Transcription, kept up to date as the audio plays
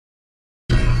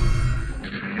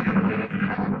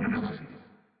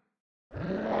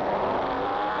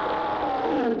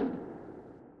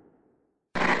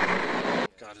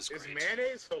is Is great.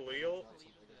 mayonnaise halal?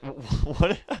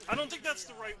 What? I don't think that's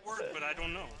the right word, but I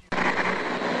don't know.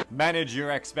 Manage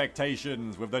your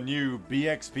expectations with the new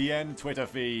BXPN Twitter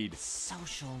feed.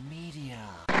 Social media.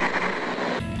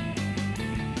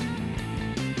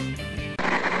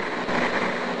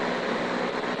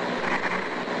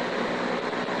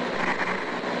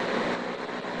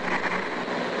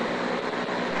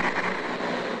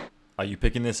 Are you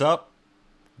picking this up?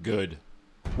 Good.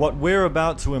 What we're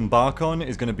about to embark on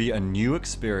is going to be a new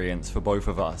experience for both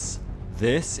of us.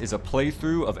 This is a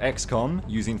playthrough of XCOM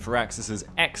using Firaxis'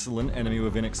 excellent Enemy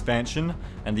Within expansion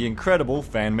and the incredible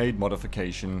fan-made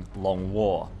modification Long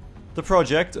War. The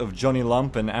project of Johnny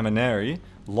Lump and Amaneri,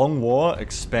 Long War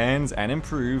expands and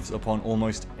improves upon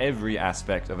almost every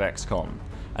aspect of XCOM.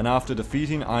 And after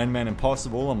defeating Ironman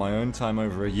Impossible on my own time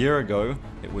over a year ago,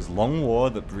 it was Long War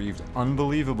that breathed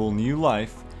unbelievable new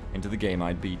life into the game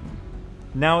I'd beaten.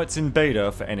 Now it's in beta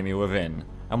for Enemy Within,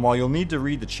 and while you'll need to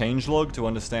read the changelog to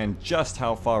understand just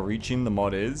how far-reaching the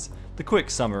mod is, the quick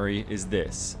summary is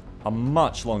this: a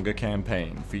much longer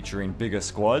campaign featuring bigger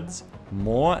squads,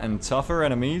 more and tougher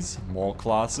enemies, more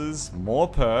classes, more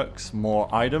perks,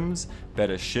 more items,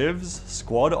 better shivs,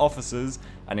 squad officers,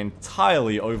 an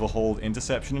entirely overhauled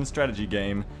interception and strategy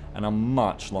game, and a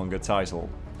much longer title.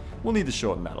 We'll need to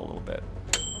shorten that a little bit.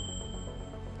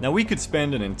 Now we could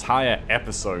spend an entire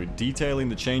episode detailing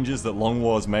the changes that Long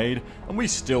War's made, and we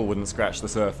still wouldn't scratch the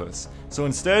surface. So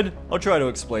instead, I'll try to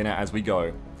explain it as we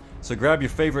go. So grab your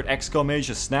favorite XCOM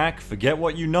Asia snack, forget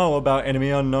what you know about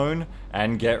Enemy Unknown,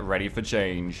 and get ready for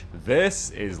change. This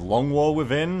is Long War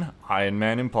Within,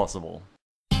 Ironman Impossible.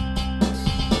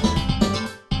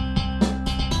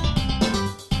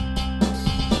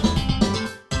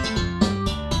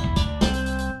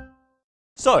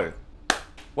 So,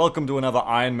 welcome to another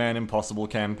Ironman Impossible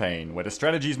campaign, where the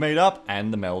strategy's made up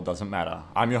and the meld doesn't matter.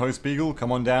 I'm your host Beagle,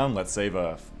 come on down, let's save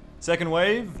Earth. Second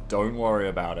wave, don't worry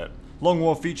about it. Long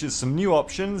War features some new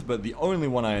options, but the only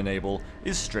one I enable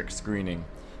is strict screening.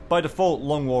 By default,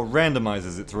 Long War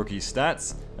randomizes its rookie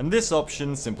stats, and this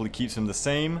option simply keeps them the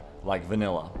same, like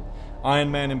vanilla.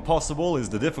 Ironman Impossible is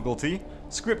the difficulty,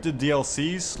 scripted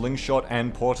DLCs, Slingshot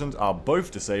and Portent are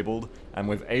both disabled, and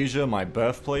with Asia my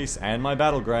birthplace and my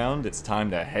battleground, it's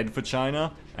time to head for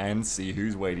China and see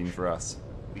who's waiting for us.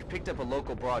 We've picked up a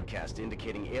local broadcast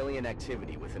indicating alien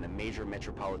activity within a major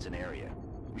metropolitan area.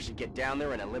 We should get down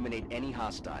there and eliminate any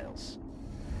hostiles.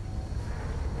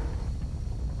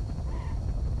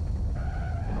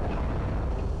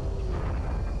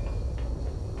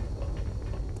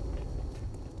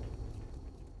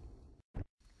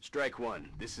 Strike one,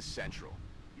 this is Central.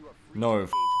 You are free No to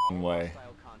engage all f***ing way.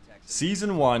 hostile contacts.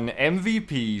 Season 1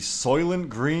 MVP Soylent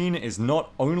Green is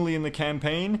not only in the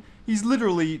campaign, he's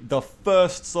literally the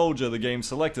first soldier the game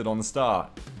selected on the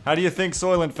start. How do you think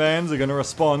Soylent fans are going to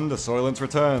respond to Soylent's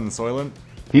return, Soylent?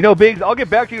 You know, Biggs, I'll get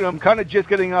back to you. I'm kind of just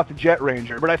getting off the Jet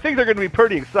Ranger, but I think they're going to be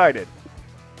pretty excited.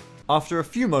 After a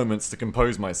few moments to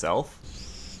compose myself,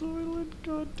 Soylent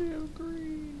goddamn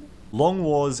green. Long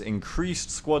War's increased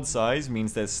squad size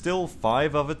means there's still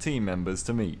 5 other team members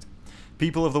to meet.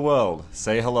 People of the world,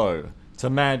 say hello to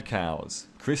Mad Cows,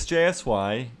 Chris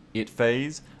JSY,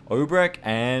 Itphase, Obrek,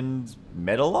 and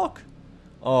Metallock?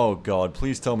 Oh god,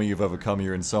 please tell me you've overcome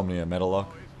your insomnia, Metallock.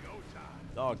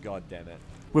 Oh god damn it.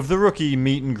 With the rookie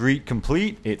meet and greet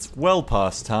complete, it's well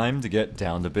past time to get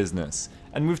down to business.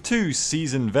 And with 2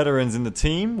 seasoned veterans in the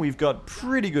team, we've got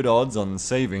pretty good odds on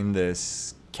saving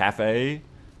this cafe,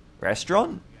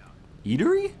 restaurant,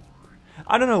 eatery?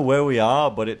 I don't know where we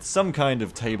are, but it's some kind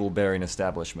of table-bearing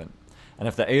establishment. And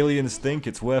if the aliens think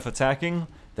it's worth attacking,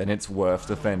 then it's worth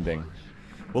defending.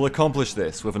 We'll accomplish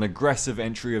this with an aggressive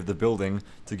entry of the building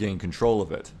to gain control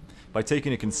of it. By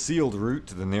taking a concealed route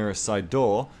to the nearest side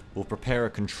door, we'll prepare a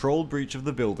controlled breach of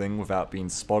the building without being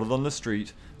spotted on the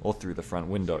street or through the front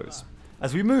windows.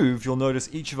 As we move, you'll notice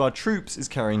each of our troops is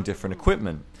carrying different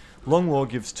equipment. Long War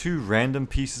gives 2 random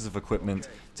pieces of equipment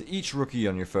to each rookie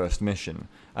on your first mission,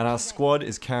 and our squad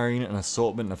is carrying an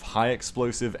assortment of high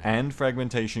explosive and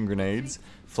fragmentation grenades,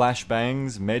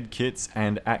 flashbangs, med kits,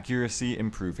 and accuracy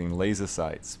improving laser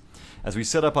sights. As we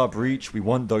set up our breach, we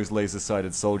want those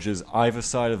laser-sighted soldiers either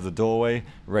side of the doorway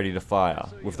ready to fire,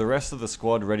 with the rest of the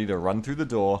squad ready to run through the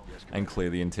door and clear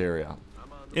the interior.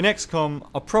 In XCOM,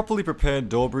 a properly prepared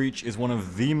door breach is one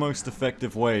of the most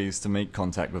effective ways to make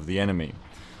contact with the enemy.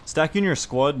 Stacking your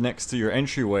squad next to your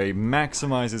entryway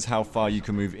maximizes how far you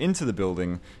can move into the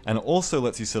building, and also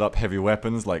lets you set up heavy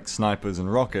weapons like snipers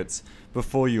and rockets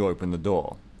before you open the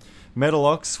door.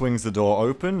 Metallock swings the door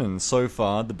open, and so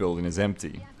far the building is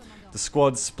empty. The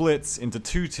squad splits into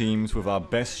 2 teams with our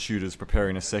best shooters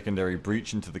preparing a secondary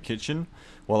breach into the kitchen,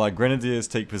 while our grenadiers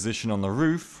take position on the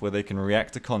roof where they can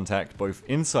react to contact both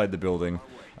inside the building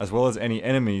as well as any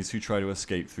enemies who try to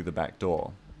escape through the back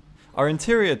door. Our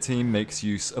interior team makes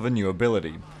use of a new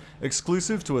ability.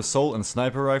 Exclusive to assault and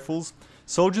sniper rifles,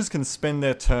 soldiers can spend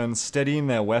their turn steadying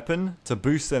their weapon to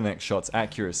boost their next shot's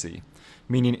accuracy,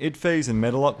 meaning Idphase and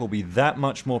Medalock will be that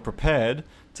much more prepared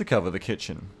to cover the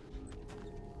kitchen.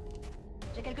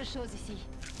 J'ai quelque chose ici.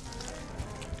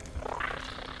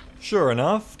 Sure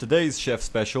enough, today's chef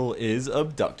special is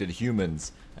abducted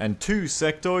humans, and 2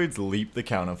 sectoids leap the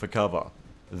counter for cover.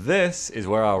 This is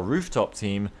where our rooftop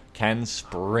team can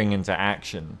spring into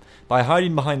action. By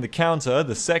hiding behind the counter,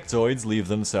 the sectoids leave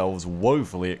themselves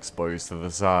woefully exposed to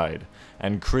the side,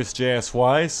 and Chris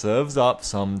JSY serves up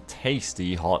some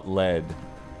tasty hot lead.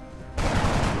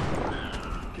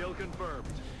 Kill confirmed.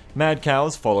 Mad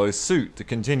Cows follows suit to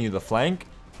continue the flank,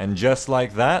 and just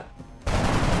like that,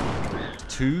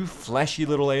 2 fleshy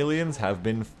little aliens have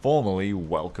been formally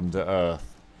welcomed to Earth.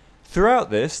 Throughout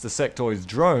this, the sectoid's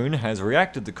drone has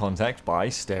reacted to contact by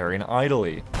staring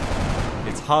idly.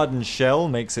 Its hardened shell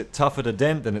makes it tougher to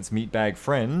dent than its meatbag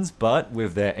friends, but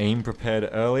with their aim prepared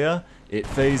earlier,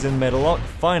 Idphase and Medalock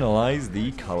finalize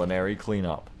the culinary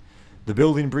cleanup. The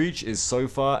building breach is so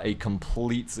far a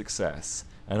complete success,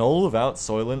 and all without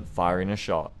Soylent firing a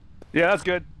shot. Yeah, that's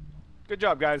good. Good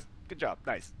job, guys. Good job.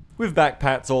 Nice. With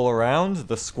backpats all around,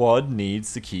 the squad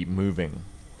needs to keep moving.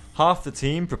 Half the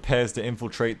team prepares to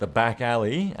infiltrate the back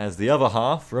alley, as the other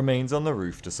half remains on the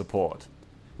roof to support.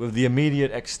 With the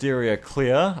immediate exterior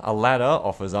clear, a ladder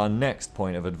offers our next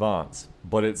point of advance.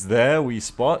 But it's there we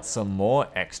spot some more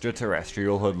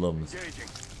extraterrestrial hoodlums.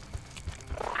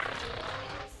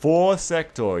 4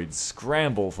 sectoids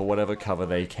scramble for whatever cover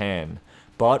they can,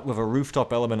 but with a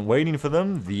rooftop element waiting for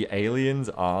them, the aliens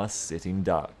are sitting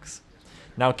ducks.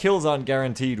 Now, kills aren't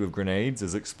guaranteed with grenades,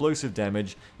 as explosive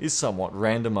damage is somewhat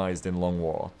randomized in Long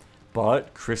War,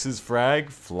 but Chris's frag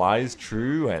flies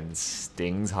true and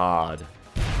stings hard.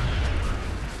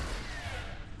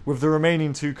 With the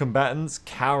remaining 2 combatants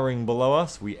cowering below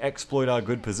us, we exploit our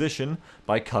good position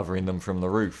by covering them from the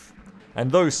roof.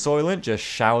 And though Soylent just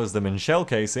showers them in shell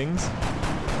casings,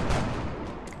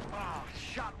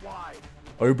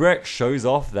 Obrecht shows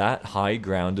off that high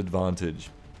ground advantage.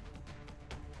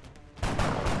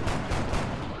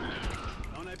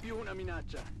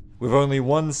 With only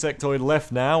 1 sectoid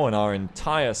left now and our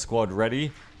entire squad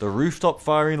ready, the rooftop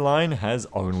firing line has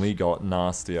only got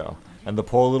nastier, and the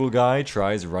poor little guy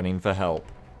tries running for help.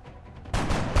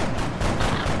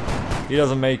 He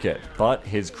doesn't make it, but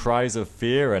his cries of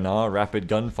fear and our rapid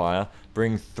gunfire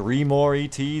bring 3 more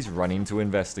ETs running to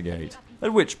investigate,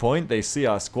 at which point they see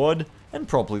our squad and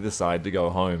promptly decide to go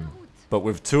home. But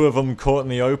with 2 of them caught in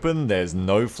the open, there's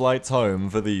no flights home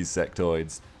for these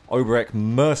sectoids. Obrecht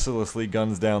mercilessly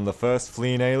guns down the first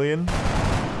fleeing alien,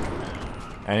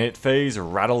 and Idphase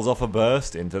rattles off a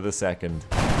burst into the second.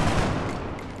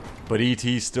 But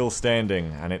ET's still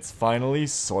standing, and it's finally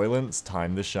Soylent's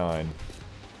time to shine.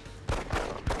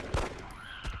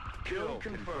 Kill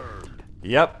confirmed.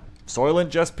 Yep, Soylent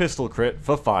just pistol crit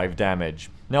for 5 damage.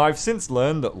 Now, I've since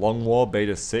learned that Long War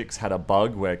Beta 6 had a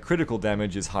bug where critical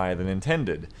damage is higher than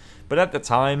intended, but at the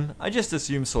time, I just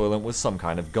assumed Soylent was some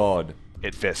kind of god.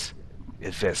 Idphase.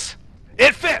 Idphase.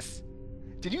 Idphase!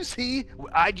 Did you see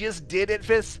what I just did,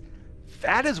 Idphase?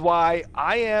 That is why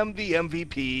I am the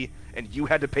MVP and you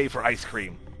had to pay for ice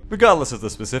cream. Regardless of the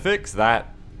specifics,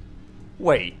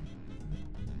 Wait.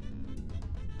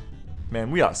 Man,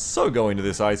 we are so going to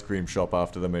this ice cream shop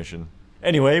after the mission.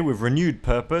 Anyway, with renewed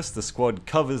purpose, the squad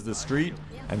covers the street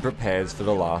and prepares for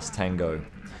the last tango.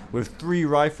 With 3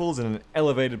 rifles in an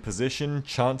elevated position,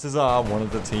 chances are one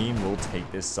of the team will take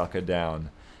this sucker down.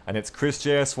 And it's Chris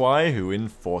JSY who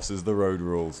enforces the road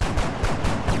rules.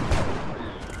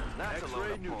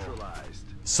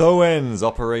 So ends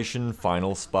Operation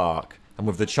Final Spark. And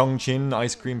with the Chongqing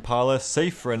ice cream parlor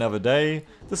safe for another day,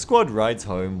 the squad rides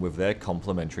home with their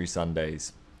complimentary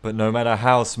sundaes. But no matter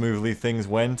how smoothly things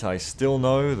went, I still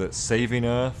know that saving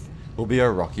Earth will be a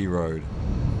rocky road.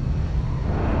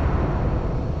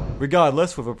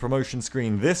 Regardless, with a promotion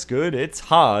screen this good, it's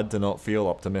hard to not feel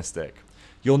optimistic.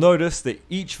 You'll notice that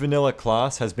each vanilla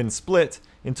class has been split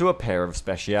into a pair of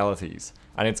specialities,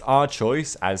 and it's our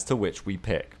choice as to which we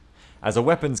pick. As a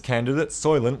weapons candidate,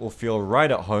 Soylent will feel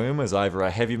right at home as either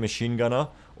a heavy machine gunner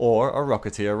or a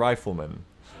rocketeer rifleman.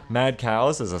 Mad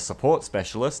Cows, as a support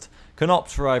specialist, can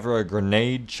opt for either a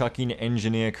grenade-chucking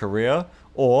engineer career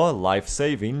or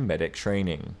life-saving medic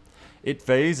training. It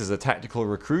Phase as a tactical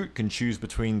recruit can choose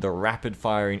between the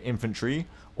rapid-firing infantry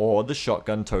or the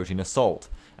shotgun-toting assault,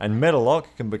 and Medalock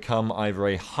can become either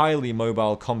a highly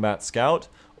mobile combat scout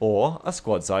or a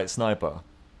squad sight sniper.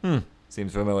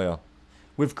 Seems familiar.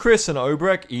 With Chris and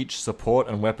Obrek each support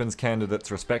and weapons candidates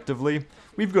respectively,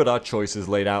 we've got our choices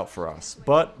laid out for us,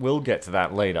 but we'll get to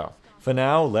that later. For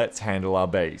now, let's handle our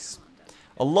base.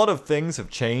 A lot of things have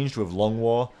changed with Long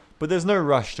War, but there's no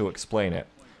rush to explain it.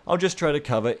 I'll just try to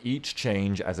cover each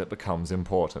change as it becomes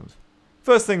important.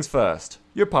 First things first,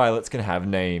 your pilots can have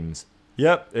names.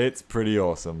 Yep, it's pretty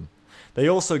awesome. They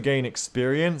also gain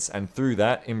experience and through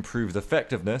that improved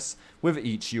effectiveness with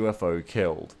each UFO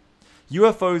killed.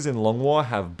 UFOs in Long War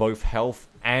have both health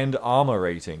and armor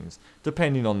ratings,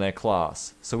 depending on their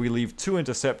class, so we leave 2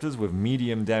 interceptors with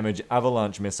medium damage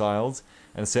avalanche missiles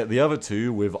and set the other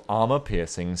 2 with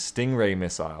armor-piercing Stingray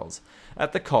missiles,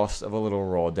 at the cost of a little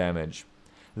raw damage.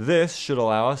 This should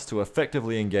allow us to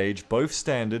effectively engage both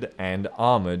standard and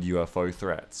armored UFO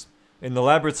threats. In the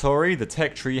laboratory, the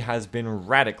tech tree has been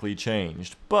radically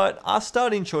changed, but our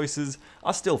starting choices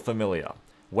are still familiar: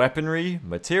 weaponry,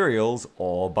 materials,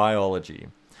 or biology.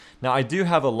 Now, I do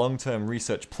have a long-term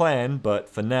research plan, but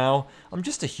for now, I'm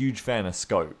just a huge fan of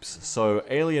scopes, so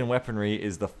alien weaponry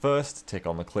is the first tick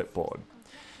on the clipboard.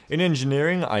 In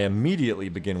engineering, I immediately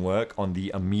begin work on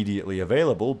the immediately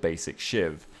available basic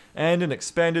Shiv, and an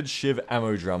expanded Shiv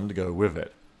ammo drum to go with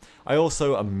it. I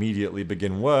also immediately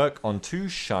begin work on 2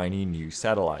 shiny new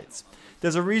satellites.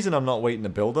 There's a reason I'm not waiting to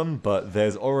build them, but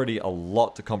there's already a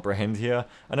lot to comprehend here,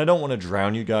 and I don't want to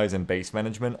drown you guys in base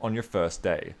management on your first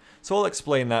day, so I'll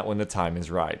explain that when the time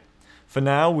is right. For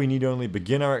now, we need only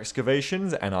begin our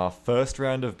excavations, and our first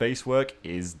round of base work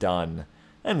is done.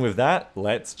 And with that,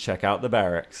 let's check out the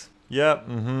barracks. Yep,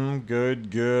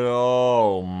 good,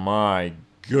 oh my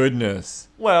goodness.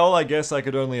 Well, I guess I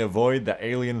could only avoid the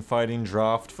alien fighting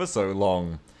draft for so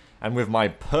long. And with my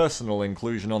personal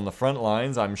inclusion on the front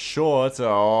lines, I'm sure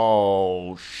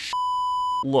to...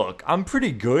 Look, I'm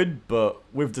pretty good, but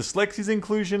with Dyslexi's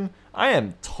inclusion, I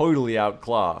am totally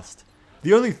outclassed.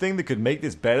 The only thing that could make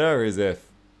this better is if...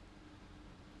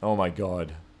 Oh my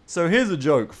god. So here's a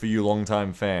joke for you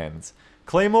longtime fans.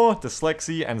 Claymore,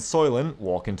 Dyslexi, and Soylent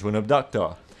walk into an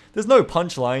abductor. There's no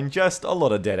punchline, just a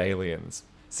lot of dead aliens.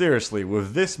 Seriously,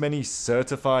 with this many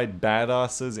certified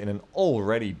badasses in an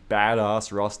already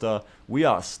badass roster, we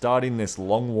are starting this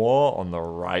long war on the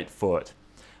right foot.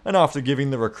 And after giving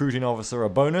the recruiting officer a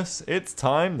bonus, it's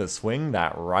time to swing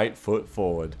that right foot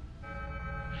forward.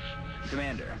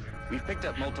 Commander, we've picked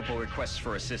up multiple requests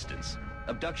for assistance.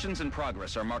 Abductions in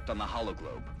progress are marked on the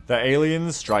hologlobe. The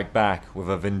aliens strike back with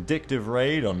a vindictive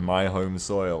raid on my home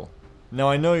soil. Now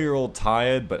I know you're all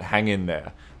tired, but hang in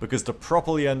there, because to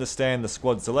properly understand the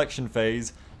squad selection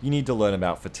phase, you need to learn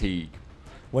about fatigue.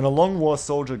 When a Long War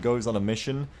soldier goes on a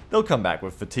mission, they'll come back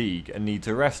with fatigue and need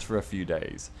to rest for a few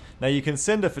days. Now you can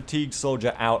send a fatigued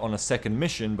soldier out on a second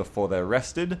mission before they're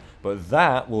rested, but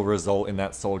that will result in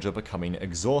that soldier becoming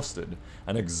exhausted.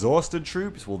 And exhausted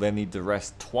troops will then need to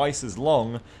rest twice as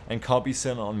long and can't be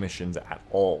sent on missions at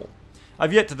all.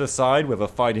 I've yet to decide whether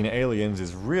fighting aliens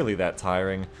is really that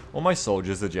tiring, or my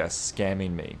soldiers are just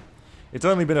scamming me. It's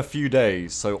only been a few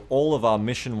days, so all of our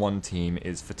Mission 1 team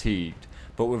is fatigued.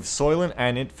 But with Soylent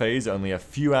and It Phase only a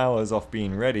few hours off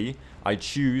being ready, I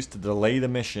choose to delay the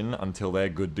mission until they're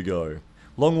good to go.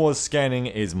 Long War's scanning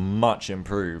is much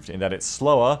improved in that it's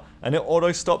slower and it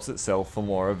auto-stops itself for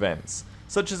more events,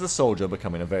 such as a soldier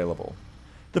becoming available.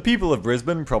 The people of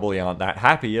Brisbane probably aren't that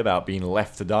happy about being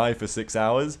left to die for 6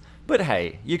 hours, but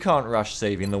hey, you can't rush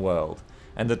saving the world,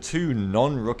 and the 2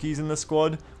 non-rookies in the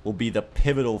squad will be the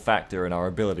pivotal factor in our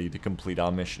ability to complete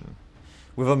our mission.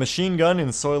 With a machine gun in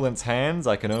Soylent's hands,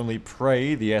 I can only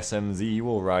pray the SMZ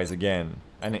will rise again,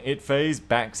 and It Phase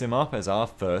backs him up as our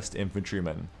first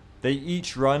infantryman. They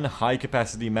each run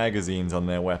high-capacity magazines on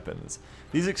their weapons.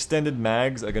 These extended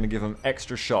mags are going to give them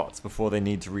extra shots before they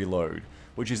need to reload,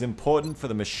 which is important for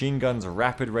the machine gun's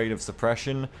rapid rate of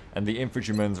suppression and the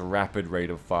infantryman's rapid rate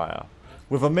of fire.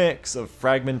 With a mix of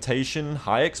fragmentation,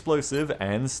 high explosive,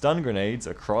 and stun grenades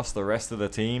across the rest of the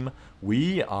team,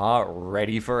 we are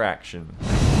ready for action.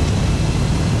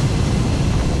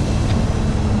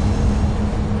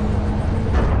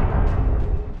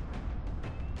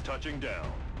 Touching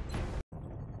down.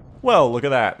 Well, look at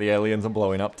that, the aliens are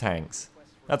blowing up tanks.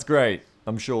 That's great,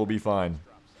 I'm sure we'll be fine.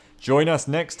 Join us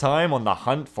next time on the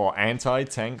hunt for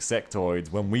anti-tank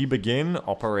sectoids when we begin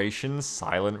Operation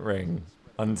Silent Ring.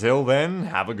 Until then,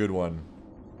 have a good one.